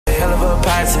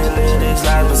Passing lyrics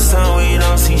like the sun, we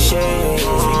don't see shade. She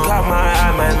caught my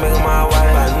eye, might make her my wife.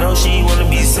 I know she wanna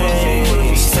be saved.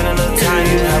 She spend a little time,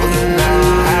 you have a good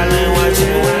night. Island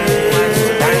watching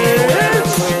waves. Dying without a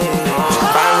queen.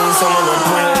 Finally someone to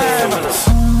pray.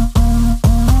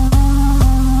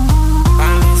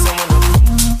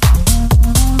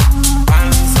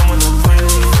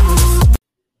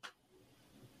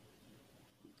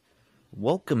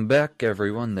 Welcome back,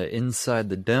 everyone, to Inside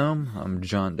the Dome. I'm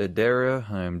John Dodera.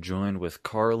 I'm joined with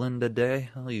Carlin today.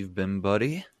 How you've been,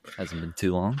 buddy? Hasn't been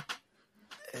too long.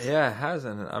 Yeah, it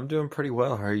hasn't. I'm doing pretty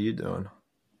well. How are you doing?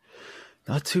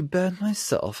 Not too bad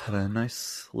myself. Had a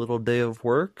nice little day of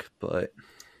work, but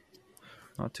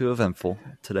not too eventful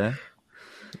today.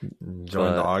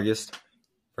 Enjoying the August?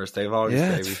 First day of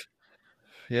August, baby.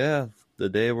 Yeah, the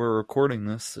day we're recording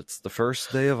this, it's the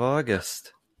first day of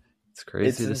August. It's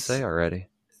crazy to say already.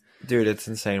 Dude, it's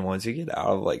insane. Once you get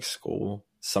out of like school,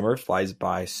 summer flies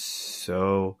by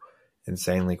so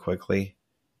insanely quickly.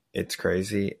 It's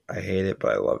crazy. I hate it,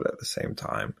 but I love it at the same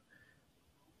time.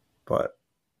 But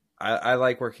I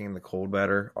like working in the cold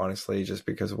better, honestly, just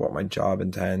because of what my job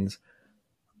intends.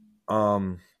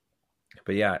 But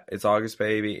yeah, it's August,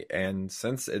 baby. And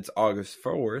since it's August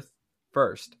 1st,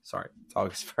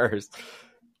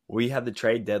 we had the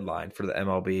trade deadline for the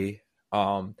MLB.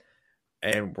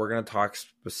 And we're going to talk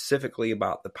specifically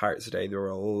about the Pirates today. There were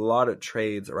a lot of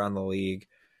trades around the league,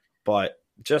 but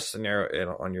just to narrow in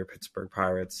on your Pittsburgh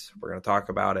Pirates, we're going to talk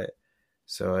about it.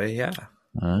 So, yeah.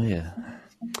 Oh, yeah.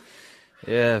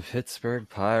 Yeah, Pittsburgh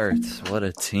Pirates. What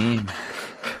a team.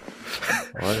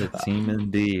 What a team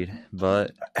indeed.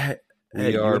 But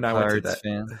we are Pirates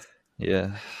fans.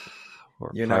 Yeah.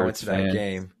 You and I went to that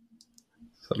game.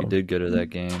 So. You did go to that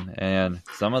game. And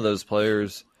some of those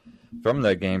players from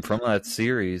that game, from that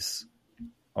series,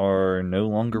 are no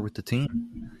longer with the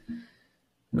team,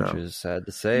 which is sad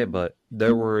to say, but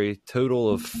there were a total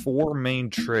of 4 main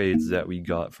trades that we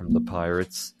got from the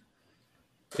Pirates.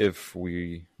 If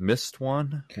we missed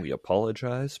one, we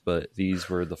apologize, but these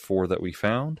were the 4 that we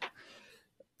found.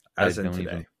 As of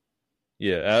today.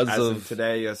 As of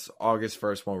today, yes, August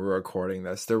 1st when we were recording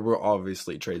this. There were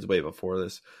obviously trades way before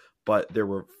this, but there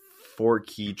were 4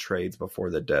 key trades before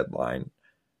the deadline.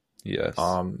 Yes.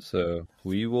 So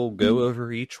we will go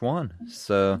over each one.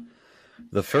 So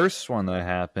the first one that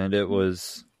happened, it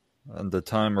was the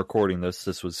time recording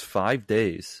this was 5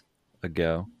 days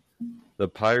ago. The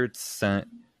Pirates sent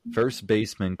first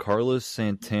baseman Carlos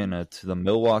Santana to the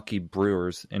Milwaukee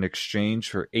Brewers in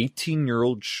exchange for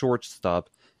 18-year-old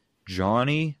shortstop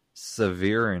Johnny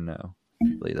Severino.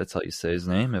 I believe that's how you say his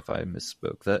name. If I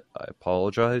misspoke that, I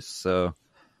apologize. So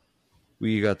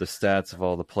we got the stats of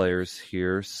all the players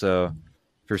here. So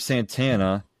for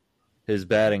Santana, his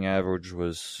batting average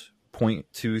was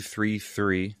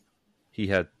 .233. He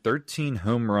had 13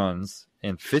 home runs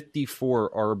and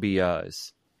 54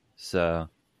 RBIs. So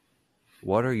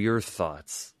what are your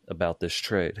thoughts about this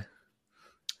trade?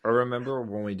 I remember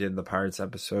when we did the Pirates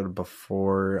episode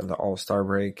before the All-Star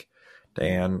break,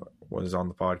 Dan was on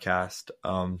the podcast.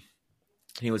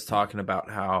 He was talking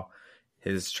about how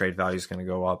his trade value is going to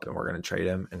go up and we're going to trade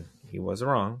him. And he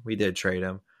wasn't wrong. We did trade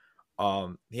him.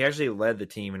 He actually led the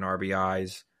team in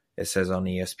RBIs. It says on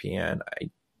ESPN.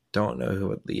 I don't know who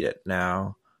would lead it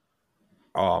now.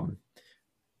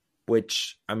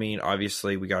 Which, I mean,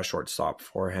 obviously we got a shortstop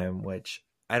for him, which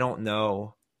I don't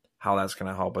know how that's going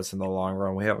to help us in the long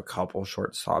run. We have a couple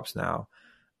shortstops now.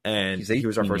 And he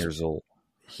was our first years old.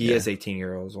 He is 18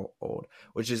 years old,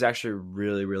 which is actually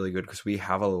really, really good because we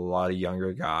have a lot of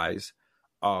younger guys.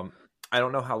 I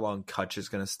don't know how long Kutch is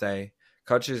going to stay.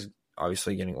 Kutch is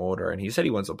obviously getting older, and he said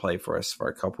he wants to play for us for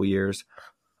a couple years.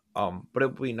 But it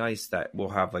would be nice that we'll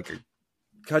have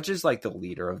Kutch is like the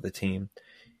leader of the team.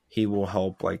 He will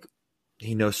help,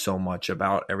 he knows so much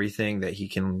about everything that he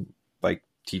can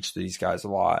teach these guys a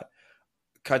lot.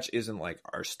 Kutch isn't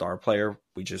our star player.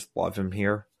 We just love him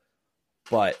here.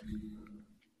 But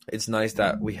it's nice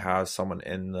that we have someone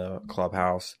in the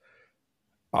clubhouse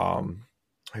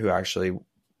who actually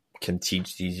can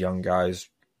teach these young guys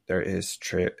his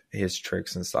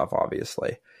tricks and stuff,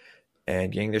 obviously.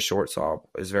 And getting the shortstop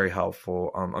is very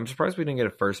helpful. I'm surprised we didn't get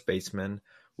a first baseman.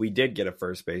 We did get a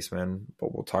first baseman,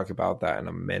 but we'll talk about that in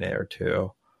a minute or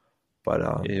two.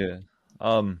 But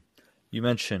you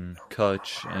mentioned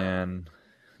Kutch, and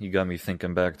you got me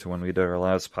thinking back to when we did our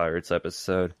last Pirates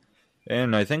episode.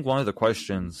 And I think one of the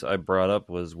questions I brought up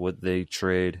was, would they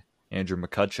trade Andrew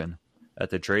McCutchen at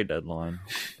the trade deadline?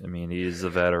 I mean, he is a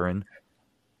veteran,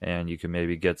 and you can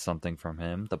maybe get something from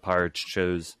him. The Pirates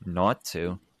chose not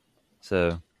to.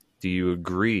 So, do you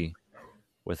agree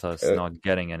with us not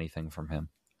getting anything from him?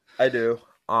 I do.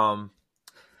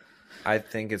 I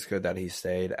think it's good that he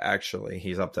stayed. Actually,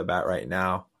 he's up to bat right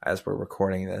now as we're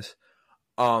recording this.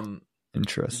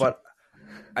 Interesting. But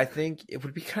I think it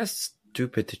would be kind of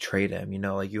stupid to trade him. You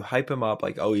know, like you hype him up,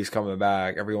 like, oh, he's coming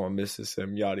back. Everyone misses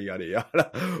him. Yada yada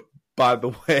yada. By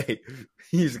the way,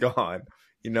 he's gone.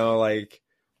 You know, like,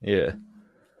 yeah,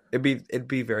 it'd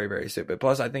be very very stupid.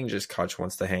 Plus, I think just Kutch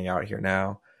wants to hang out here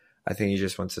now. I think he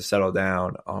just wants to settle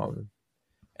down.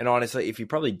 And honestly, if he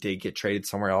probably did get traded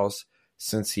somewhere else,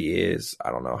 since he is, I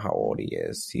don't know how old he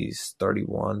is. He's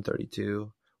 31,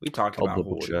 32. We talked about I'll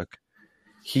double check.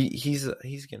 He's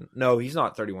getting, no, he's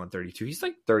not 31, 32. He's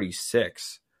like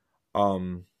 36.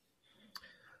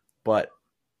 But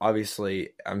obviously,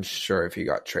 I'm sure if he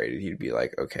got traded, he'd be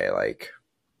like, okay, like,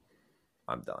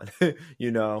 I'm done. You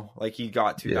know, like he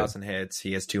got 2,000 hits.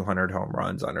 He has 200 home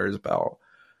runs under his belt.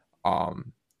 How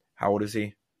old is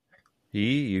he?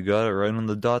 You got it right on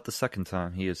the dot the second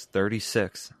time. He is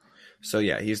 36. So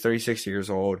yeah, he's 36 years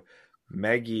old.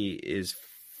 Maggie is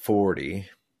 40.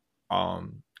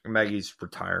 Maggie's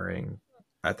retiring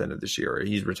at the end of this year.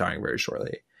 He's retiring very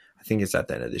shortly. I think it's at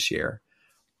the end of this year.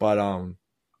 But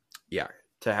yeah,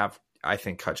 I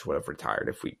think Kutch would have retired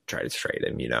if we tried to trade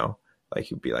him, you know? Like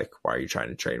he'd be like, why are you trying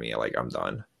to trade me? Like, I'm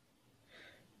done.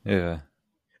 Yeah.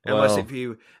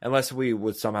 Unless we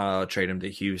would somehow trade him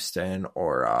to Houston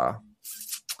or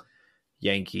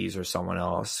Yankees or someone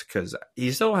else, because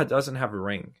he still doesn't have a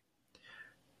ring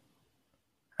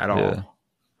at all. Yeah.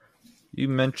 You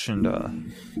mentioned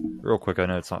real quick, I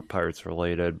know it's not Pirates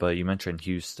related, but you mentioned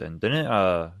Houston. Didn't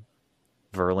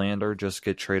Verlander just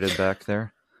get traded back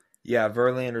there? Yeah,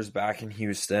 Verlander's back in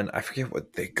Houston. I forget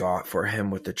what they got for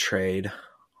him with the trade,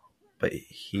 but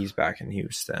he's back in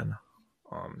Houston.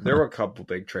 There were a couple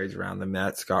big trades around. The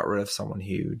Mets got rid of someone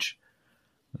huge.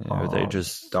 Yeah, they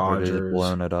just Dodgers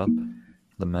blown it up.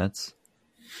 The Mets.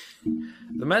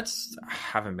 The Mets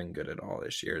haven't been good at all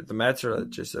this year. The Mets are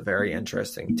just a very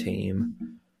interesting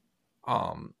team.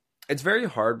 It's very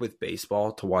hard with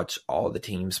baseball to watch all the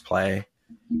teams play,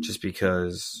 just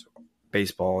because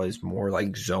baseball is more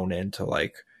like zone into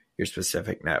like your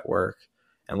specific network.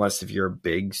 Unless you're a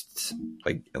big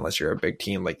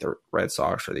team like the Red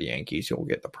Sox or the Yankees, you'll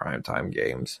get the primetime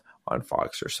games on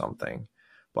Fox or something.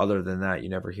 But other than that, you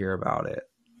never hear about it.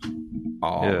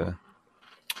 Yeah.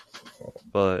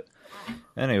 But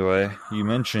anyway, you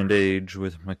mentioned age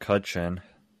with McCutchen,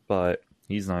 but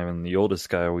he's not even the oldest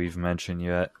guy we've mentioned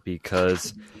yet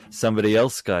because somebody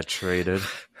else got traded.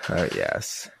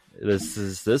 Yes.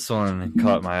 This one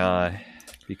caught my eye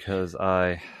because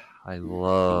I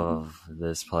love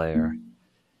this player,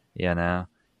 you know,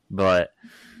 but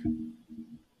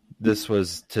this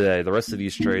was today. The rest of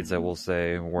these trades, I will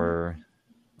say, were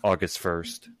August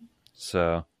 1st.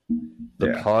 So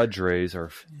the Padres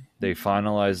they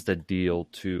finalized a deal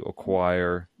to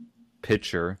acquire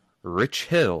pitcher Rich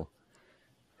Hill,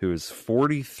 who is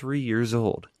 43 years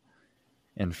old,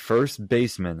 and first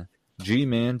baseman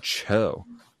Ji-Man Cho.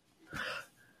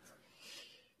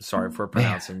 Sorry for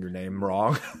pronouncing your name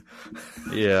wrong.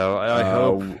 Yeah,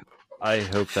 I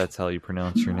hope that's how you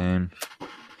pronounce your name.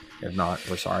 If not,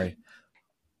 we're sorry.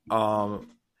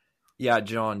 Yeah,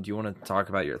 John, do you want to talk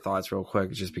about your thoughts real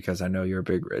quick? Just because I know you're a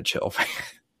big Rich Hill fan.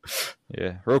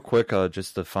 Yeah, real quick,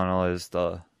 just to finalize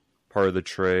the part of the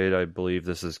trade, I believe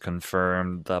this is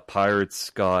confirmed. The Pirates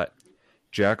got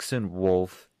Jackson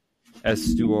Wolf,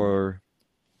 Estuar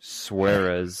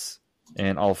Suarez,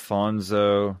 and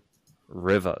Alfonso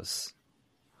Rivas.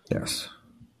 Yes.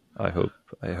 I hope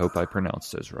I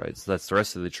pronounced those right. So that's the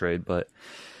rest of the trade, but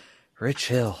Rich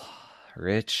Hill.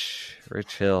 Rich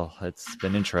Hill. It's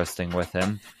been interesting with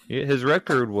him. His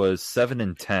record was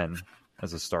 7-10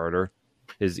 as a starter.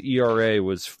 His ERA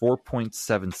was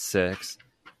 4.76,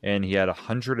 and he had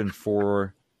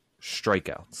 104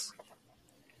 strikeouts.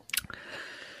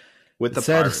 With the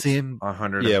sad Pirates, to see him.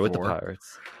 104. Yeah, with the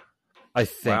Pirates. I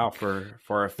think. Wow,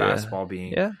 for a fastball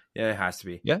being, yeah, it has to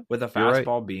be. Yeah, with a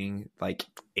fastball being like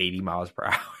 80 miles per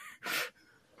hour.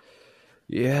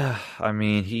 Yeah, I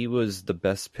mean, he was the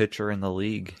best pitcher in the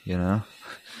league, you know.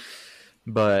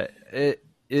 But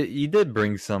he did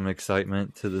bring some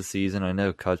excitement to the season. I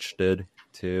know Kutch did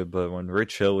too. But when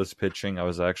Rich Hill was pitching, I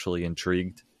was actually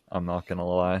intrigued. I'm not gonna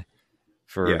lie,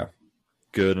 for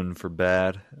good and for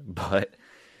bad. But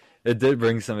it did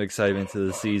bring some excitement to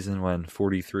the season when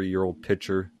 43-year-old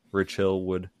pitcher Rich Hill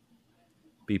would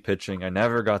be pitching. I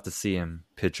never got to see him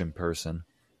pitch in person,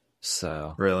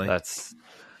 so really,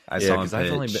 I saw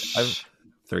him pitch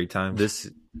 3 times.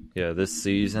 This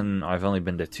season I've only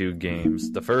been to 2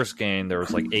 games. The first game there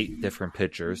was like 8 different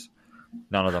pitchers.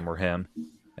 None of them were him.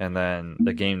 And then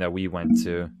the game that we went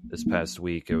to this past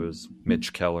week, it was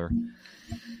Mitch Keller.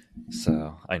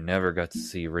 So I never got to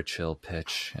see Rich Hill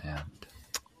pitch, and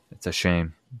it's a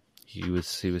shame. He was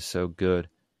so good.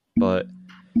 But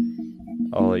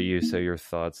I'll let you say your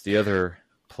thoughts. The other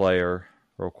player,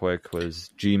 real quick, was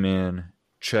Ji-Man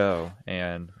Cho,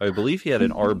 and I believe he had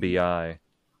an RBI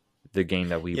the game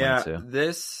that we went to.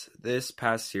 This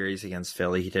past series against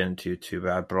Philly, he didn't do too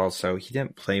bad, but also he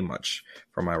didn't play much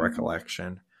from my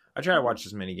recollection. I try to watch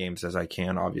as many games as I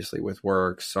can, obviously, with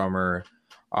work, summer,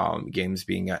 games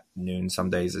being at noon. Some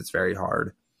days it's very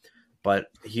hard. But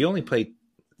he only played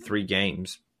 3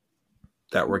 games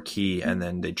that were key, and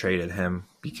then they traded him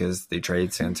because they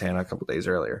traded Santana a couple days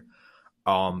earlier.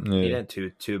 He didn't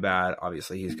do too bad.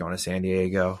 Obviously, he's going to San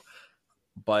Diego.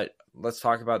 But let's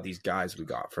talk about these guys we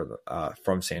got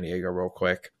from San Diego real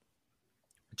quick.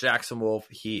 Jackson Wolf,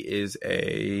 he is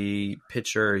a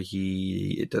pitcher.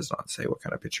 It does not say what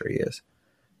kind of pitcher he is.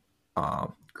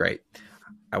 Great.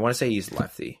 I want to say he's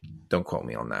lefty. Don't quote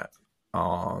me on that.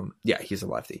 Yeah, he's a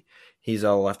lefty. He's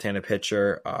a left-handed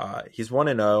pitcher. He's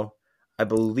 1-0. I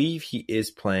believe he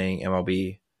is playing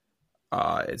MLB.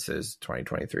 It says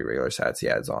 2023 regular stats.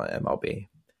 Yeah, it's on MLB.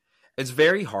 It's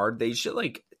very hard. They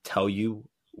should tell you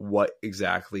what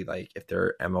exactly, if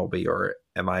they're MLB or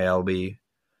MILB.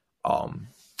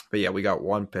 But yeah, we got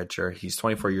one pitcher. He's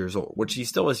 24 years old, which he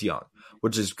still is young,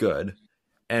 which is good.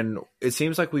 And it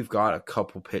seems like we've got a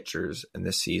couple pitchers in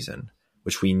this season,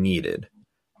 which we needed.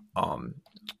 But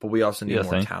we also need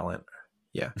more talent.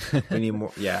 Yeah, we need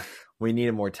more. Yeah, we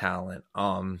needed more talent.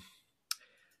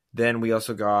 Then we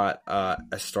also got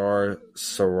Estar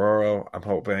Sororo. I'm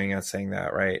hoping I'm saying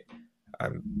that right.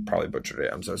 I'm probably butchered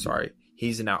it. I'm so sorry.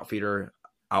 He's an outfielder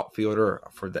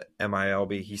for the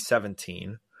MILB. He's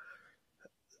 17.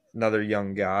 Another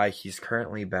young guy. He's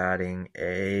currently batting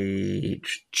a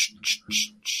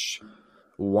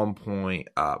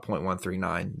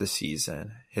 1.139 this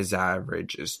season. His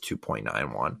average is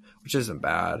 2.91, which isn't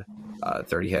bad.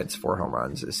 30 hits, 4 home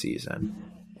runs this season.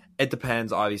 It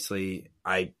depends, obviously.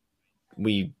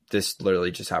 This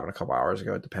literally just happened a couple hours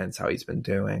ago. It depends how he's been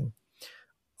doing.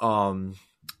 And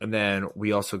then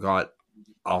we also got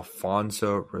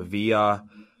Alfonso Revilla.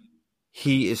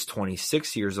 He is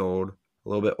 26 years old, a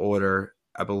little bit older.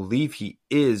 I believe he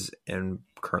is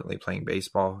currently playing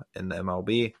baseball in the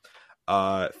MLB.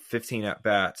 15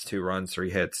 at-bats, 2 runs, 3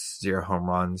 hits, 0 home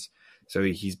runs. So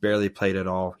he's barely played at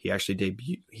all. He actually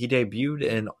debuted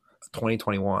in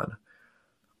 2021,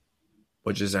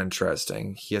 which is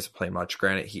interesting. He hasn't played much.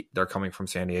 Granted, they're coming from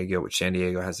San Diego, which San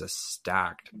Diego has a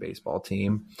stacked baseball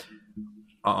team.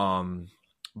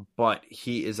 But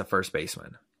he is a first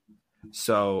baseman.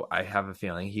 So I have a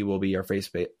feeling he will be our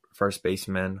first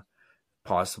baseman,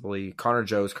 possibly. Connor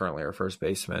Joe is currently our first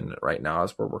baseman right now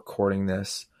as we're recording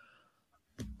this.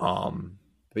 But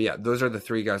yeah, those are the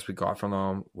 3 guys we got from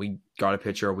them. We got a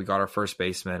pitcher, we got our first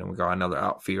baseman, and we got another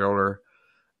outfielder.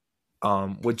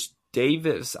 Which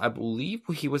Davis, I believe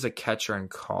he was a catcher in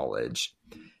college,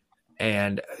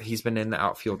 and he's been in the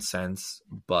outfield since.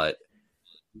 But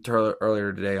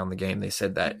earlier today on the game, they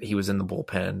said that he was in the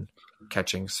bullpen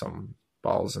catching some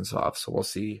balls and stuff. So we'll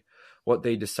see what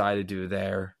they decide to do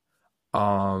there.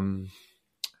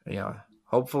 Yeah,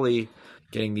 hopefully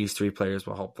getting these 3 players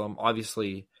will help them.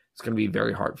 Obviously, it's going to be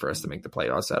very hard for us to make the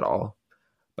playoffs at all,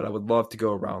 but I would love to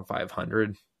go around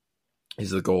 500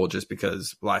 is the goal, just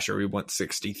because last year we went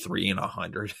 63 and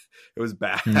 100. It was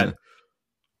bad. Mm-hmm.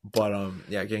 But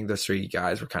yeah, getting those 3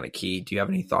 guys were kind of key. Do you have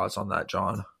any thoughts on that,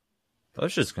 John? I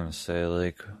was just going to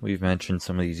say, we've mentioned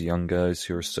some of these young guys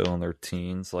who are still in their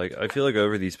teens. I feel like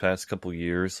over these past couple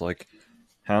years,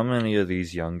 how many of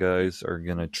these young guys are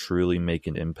going to truly make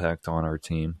an impact on our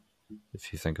team,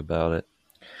 if you think about it?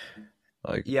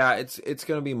 Yeah, it's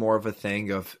going to be more of a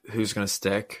thing of who's going to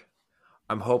stick.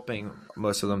 I'm hoping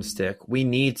most of them stick. We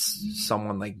need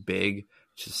someone big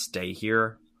to stay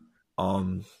here,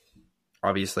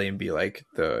 obviously, and be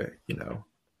the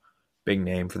big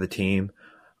name for the team.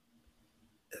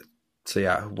 So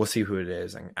yeah, we'll see who it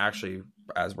is. And actually,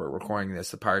 as we're recording this,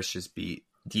 the Pirates just beat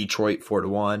Detroit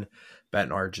 4-1.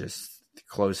 Bednar just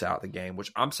closed out the game,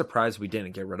 which I'm surprised we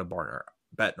didn't get rid of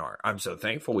Bednar. I'm so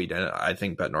thankful we didn't. I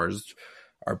think Bednar is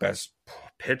our best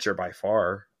pitcher by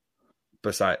far,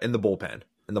 in the bullpen.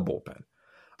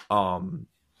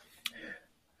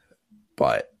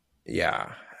 But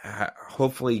yeah,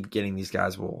 hopefully getting these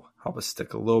guys will help us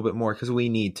stick a little bit more, because we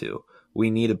need to. We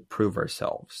need to prove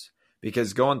ourselves,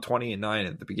 because going 20-9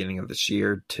 at the beginning of this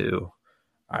year too,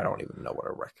 I don't even know what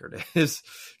our record is.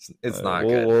 It's not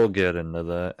good. We'll get into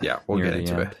that. Yeah, we'll get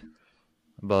into it.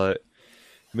 But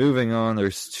Moving on,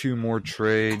 there's 2 more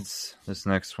trades. This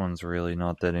next one's really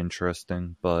not that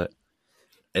interesting, but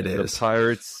It is.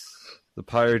 The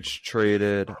Pirates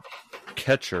traded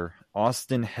catcher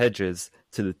Austin Hedges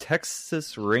to the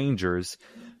Texas Rangers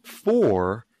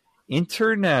for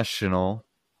international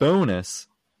bonus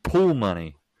pool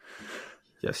money.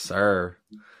 Yes, sir.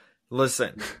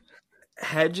 Listen,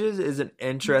 Hedges is an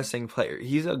interesting player.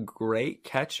 He's a great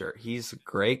catcher. He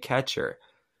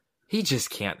just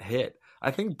can't hit.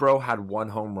 I think bro had 1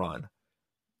 home run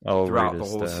throughout the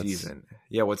whole season.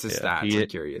 Yeah, what's his stats? I'm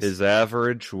curious. His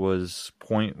average was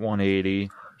 .180.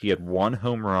 He had 1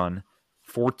 home run,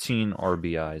 14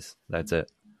 RBIs. That's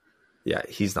it. Yeah,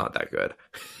 he's not that good.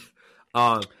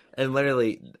 And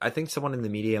literally, I think someone in the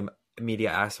media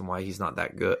asked him why he's not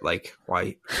that good, like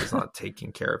why he's not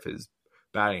taking care of his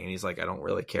batting, and he's like, I don't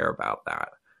really care about that.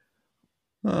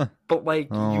 But like,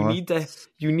 you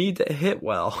need to hit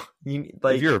well.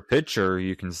 If you're a pitcher,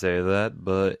 you can say that,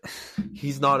 but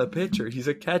he's not a pitcher. He's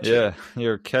a catcher. Yeah,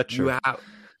 you're a catcher.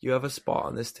 You have a spot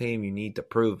on this team. You need to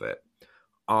prove it.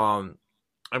 I'm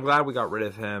glad we got rid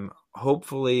of him.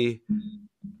 Hopefully,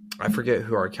 I forget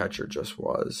who our catcher just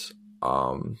was.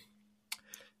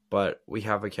 But we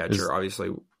have a catcher. Obviously,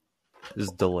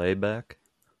 is Delay back?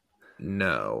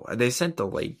 No, they sent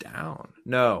Delay down.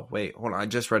 No, wait, hold on. I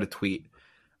just read a tweet.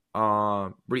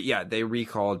 They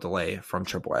recalled Delay from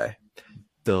AAA.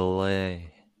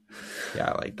 Delay.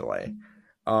 Yeah, I like Delay.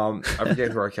 I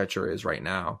forget who our catcher is right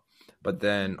now, but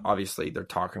then obviously they're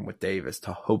talking with Davis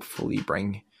to hopefully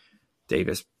bring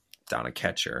Davis down a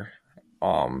catcher.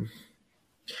 And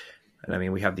I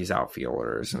mean, we have these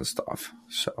outfielders and stuff.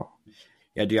 So,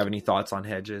 yeah, do you have any thoughts on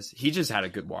Hedges? He just had a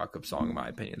good walk-up song, in my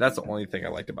opinion. That's the only thing I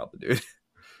liked about the dude.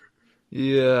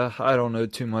 Yeah, I don't know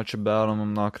too much about him.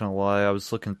 I'm not gonna lie. I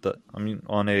was looking at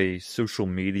on a social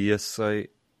media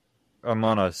site. I'm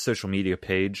on a social media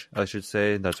page, I should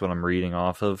say. That's what I'm reading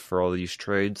off of for all these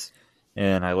trades.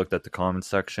 And I looked at the comment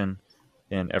section,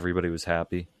 and everybody was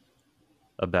happy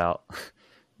about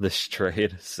this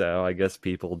trade. So I guess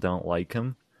people don't like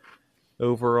him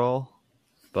overall.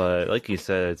 But like you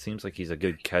said, it seems like he's a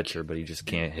good catcher, but he just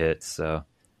can't hit. So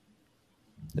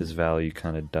his value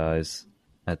kind of dies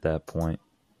at that point.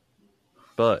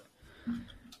 But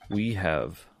we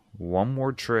have one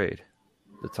more trade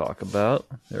to talk about.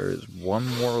 There is one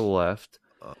more left,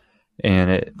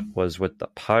 and it was with the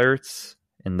Pirates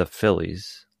and the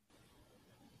Phillies.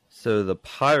 So the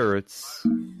Pirates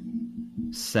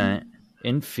sent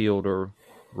infielder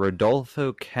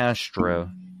Rodolfo Castro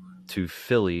to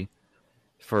Philly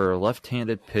for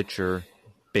left-handed pitcher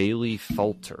Bailey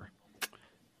Falter.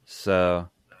 So,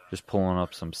 just pulling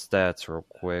up some stats real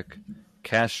quick.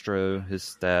 Castro, his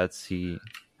stats, he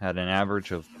had an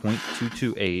average of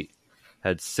 .228,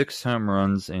 had 6 home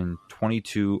runs and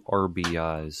 22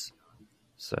 RBIs.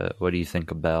 So, what do you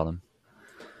think about him?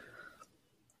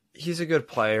 He's a good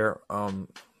player.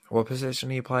 What position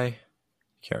do you play?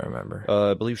 Can't remember.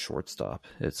 I believe shortstop.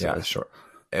 Short.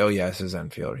 Oh, yeah, it's his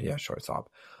infielder. Yeah, shortstop.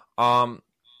 I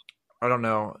don't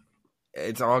know.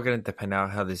 It's all going to depend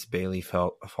on how this Bailey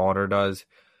Falter does.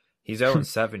 He's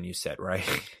 0-7, you said, right?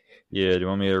 Yeah, do you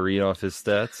want me to read off his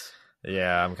stats?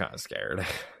 Yeah, I'm kind of scared.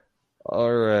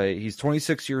 All right, he's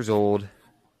 26 years old.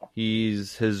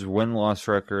 His win-loss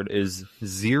record is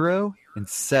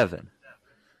 0-7.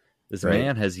 This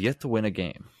man has yet to win a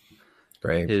game.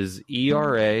 Great. His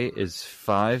ERA is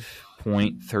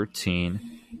 5.13,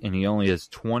 and he only has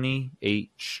 28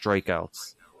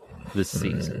 strikeouts this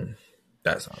season.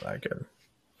 That's not that good.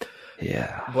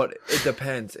 Yeah. But it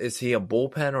depends. Is he a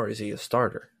bullpen or is he a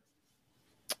starter?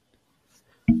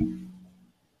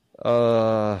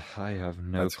 I have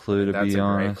no clue, to be honest. That's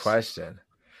a great question.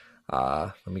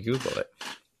 Let me Google it.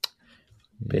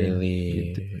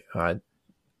 Bailey.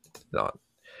 Not.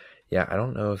 Yeah, I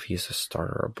don't know if he's a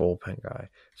starter or a bullpen guy.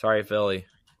 Sorry, Philly.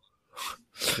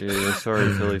 Yeah,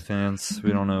 sorry, Philly fans.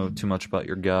 We don't know too much about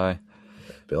your guy.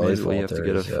 Billy Falter. I have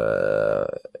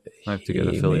to get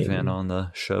a Philly fan on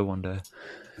the show one day.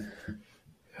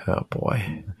 Oh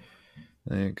boy,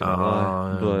 I ain't gonna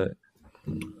lie, but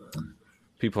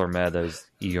people are mad that his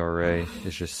ERA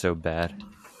is just so bad.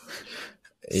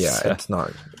 Yeah, so, it's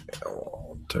not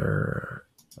Walter.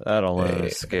 That alone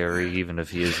is scary, even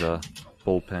if he is a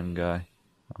bullpen guy.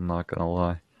 I'm not gonna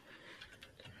lie.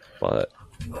 But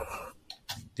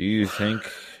do you think,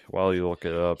 while you look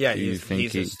it up, he's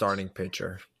a starting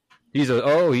pitcher. He's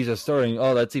a starting.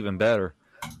 Oh, that's even better.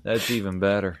 That's even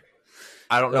better.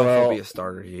 I don't know if he'll be a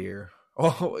starter here.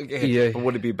 Oh, okay. Yeah. But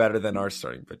would it be better than our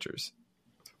starting pitchers?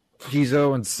 He's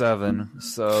 0-7,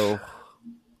 so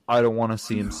I don't want to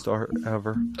see him start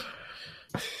ever.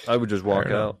 I would just walk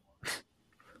out.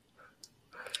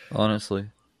 honestly.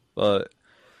 But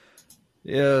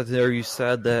yeah, are you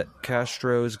sad that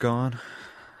Castro is gone?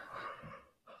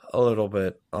 A little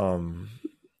bit.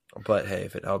 But hey,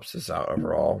 if it helps us out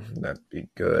overall, that'd be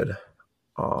good.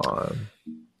 I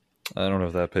don't know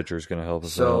if that pitcher is going to help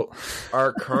us out. So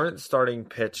our current starting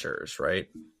pitchers, right?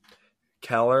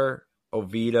 Keller,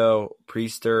 Oviedo,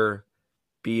 Priester,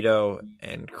 Beto,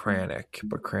 and Kranick.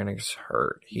 But Kranick's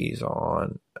hurt. He's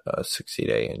on a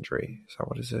 60-day injury. Is that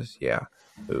what it is? Yeah.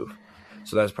 Oof.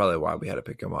 So that's probably why we had to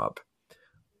pick him up.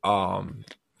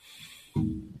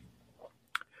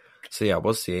 So yeah,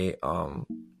 we'll see.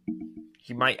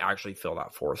 He might actually fill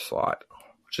that fourth slot,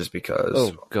 just because.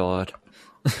 Oh God!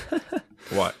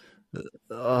 What?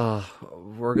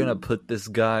 We're gonna put this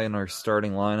guy in our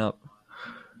starting lineup.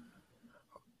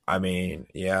 I mean,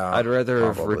 yeah. I'd rather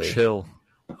have Rich Hill.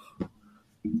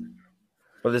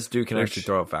 But this dude can actually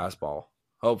throw a fastball.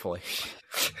 Hopefully.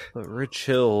 But Rich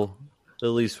Hill at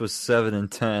least was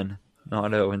 7-10,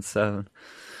 not 0-7.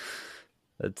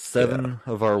 That's 7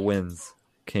 of our wins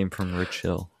came from Rich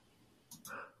Hill.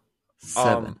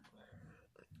 7.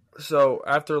 So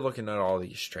after looking at all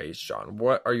these trades, John,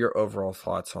 what are your overall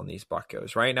thoughts on these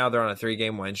Buccos? Right now they're on a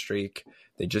 3-game win streak.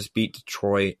 They just beat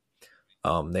Detroit.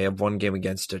 They have 1 game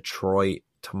against Detroit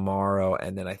tomorrow,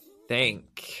 and then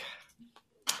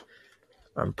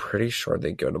I'm pretty sure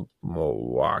they go to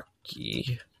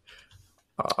Milwaukee.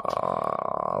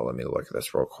 Let me look at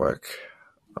this real quick.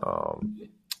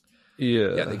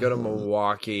 Yeah, they go to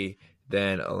Milwaukee.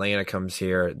 Then Atlanta comes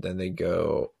here. Then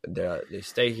they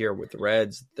stay here with the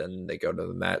Reds. Then they go to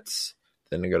the Mets.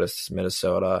 Then they go to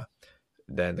Minnesota.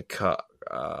 Then the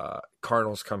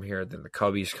Cardinals come here. Then the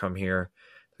Cubbies come here.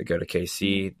 They go to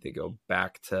KC. They go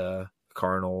back to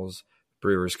Cardinals.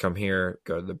 Brewers come here.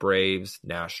 Go to the Braves.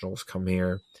 Nationals come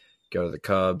here. Go to the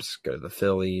Cubs. Go to the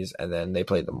Phillies. And then they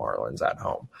play the Marlins at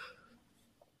home.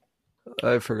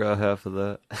 I forgot half of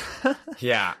that.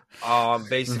 Yeah.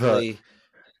 Basically,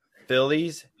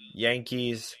 Phillies,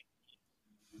 Yankees,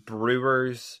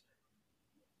 Brewers,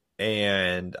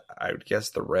 and I would guess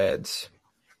the Reds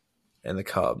and the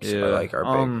Cubs are like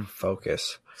our big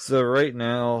focus. So right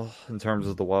now, in terms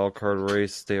of the wild card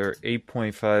race, they are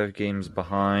 8.5 games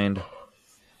behind.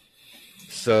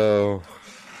 So,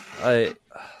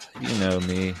 you know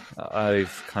me,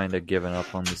 I've kind of given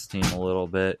up on this team a little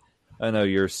bit. I know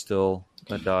you're still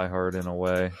a diehard in a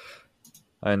way.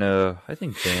 I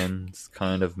think Dan's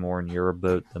kind of more in your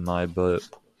boat than my boat.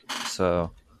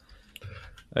 So,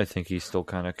 I think he still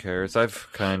kind of cares.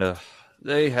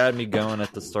 They had me going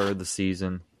at the start of the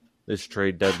season. This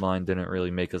trade deadline didn't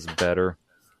really make us better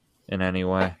in any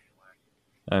way.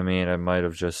 I mean, it might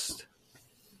have just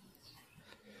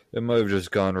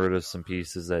gone rid of some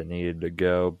pieces that needed to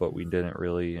go, but we didn't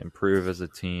really improve as a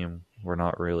team. We're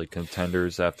not really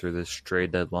contenders after this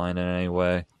trade deadline in any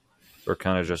way. We're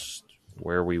kind of just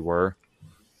where we were.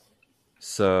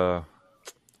 So,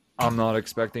 I'm not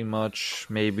expecting much.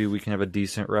 Maybe we can have a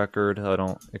decent record. I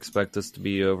don't expect us to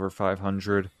be over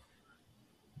 500.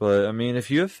 But, I mean,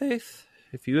 if you have faith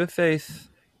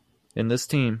in this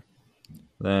team,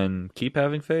 then keep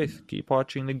having faith. Keep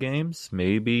watching the games.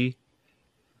 Maybe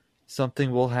something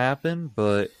will happen,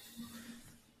 but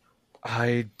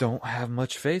I don't have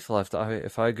much faith left.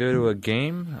 If I go to a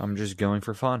game, I'm just going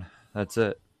for fun. That's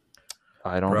it.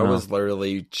 I don't know. Bro was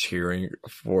literally cheering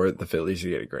for the Phillies to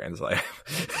get a grand slam.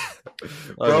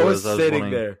 Bro was sitting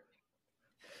there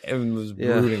and was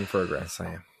rooting for a grand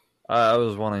slam. I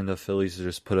was wanting the Phillies to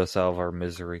just put us out of our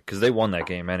misery because they won that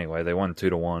game anyway. They won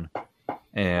 2-1,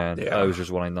 and I was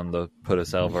just wanting them to put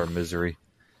us out of our misery.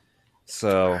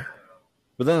 So,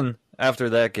 but then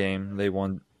after that game,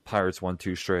 Pirates won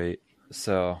 2 straight.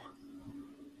 So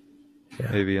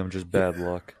maybe I'm just bad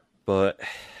luck, but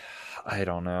I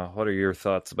don't know. What are your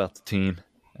thoughts about the team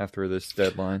after this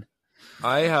deadline?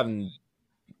 I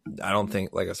don't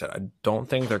think, like I said, I don't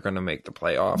think they're going to make the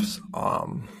playoffs.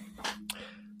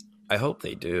 I hope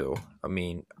they do. I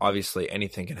mean, obviously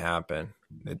anything can happen.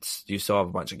 You still have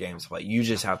a bunch of games to play. You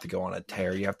just have to go on a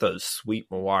tear. You have to sweep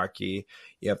Milwaukee.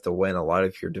 You have to win a lot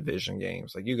of your division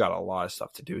games. Like, you got a lot of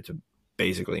stuff to do to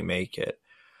basically make it.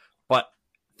 But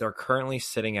they're currently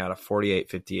sitting at a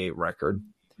 48-58 record.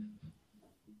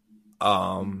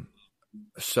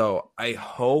 So I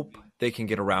hope they can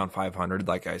get around 500.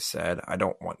 Like I said, I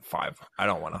don't want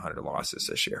 100 losses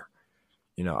this year.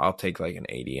 I'll take like an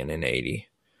 80 and an 80.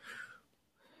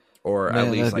 Or at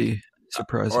least like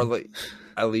surprising. Or like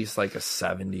at least like a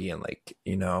 70 and like,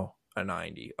 a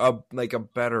 90. Like a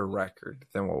better record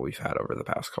than what we've had over the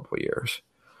past couple of years.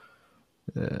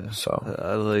 Yeah. So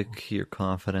I like your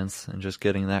confidence in just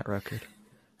getting that record.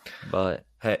 But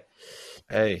hey,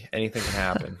 Hey, anything can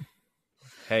happen.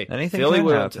 Hey, Anything Philly can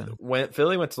went happen.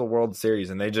 Philly went to the World Series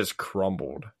and they just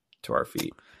crumbled to our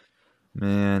feet.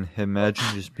 Man, imagine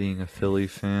just being a Philly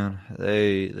fan.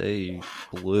 They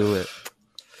blew it.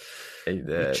 They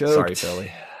did. choked. Sorry,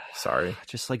 Philly. Sorry.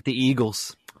 Just like the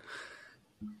Eagles.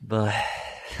 But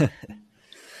And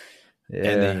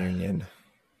the Union.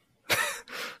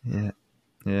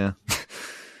 Yeah.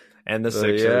 And the But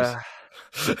Sixers.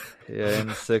 Yeah, and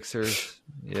the Sixers.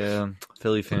 Yeah,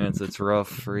 Philly fans, it's rough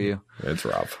for you. It's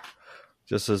rough.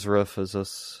 Just as rough as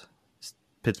us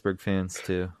Pittsburgh fans,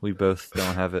 too. We both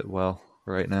don't have it well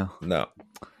right now. No.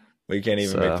 We can't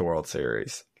even make the World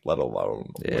Series, let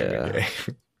alone win a game.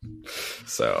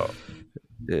 So.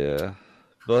 Yeah.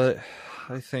 But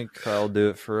I think I'll do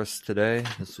it for us today.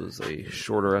 This was a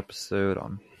shorter episode.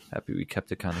 I'm happy we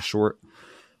kept it kind of short.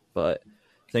 But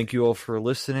thank you all for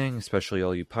listening, especially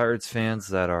all you Pirates fans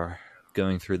that are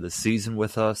going through the season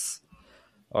with us.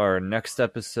 Our next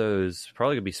episode is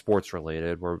probably going to be sports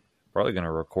related. We're probably going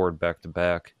to record back to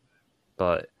back,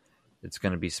 but it's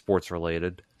going to be sports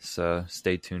related. So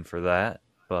stay tuned for that.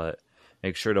 But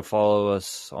make sure to follow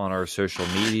us on our social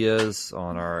medias,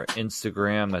 on our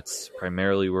Instagram. That's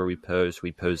primarily where we post.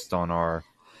 We post on our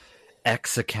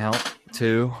X account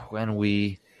too when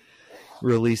we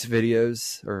release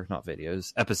videos, or not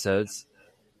videos, episodes.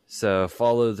 So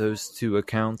follow those two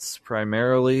accounts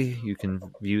primarily. You can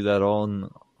view that on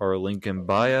our link in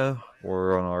bio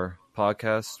or on our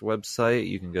podcast website.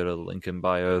 You can go to the link in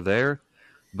bio there.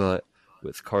 But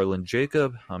with Carlin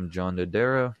Jacob, I'm John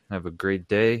Dodero. Have a great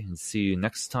day and see you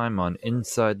next time on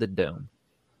Inside the Dome.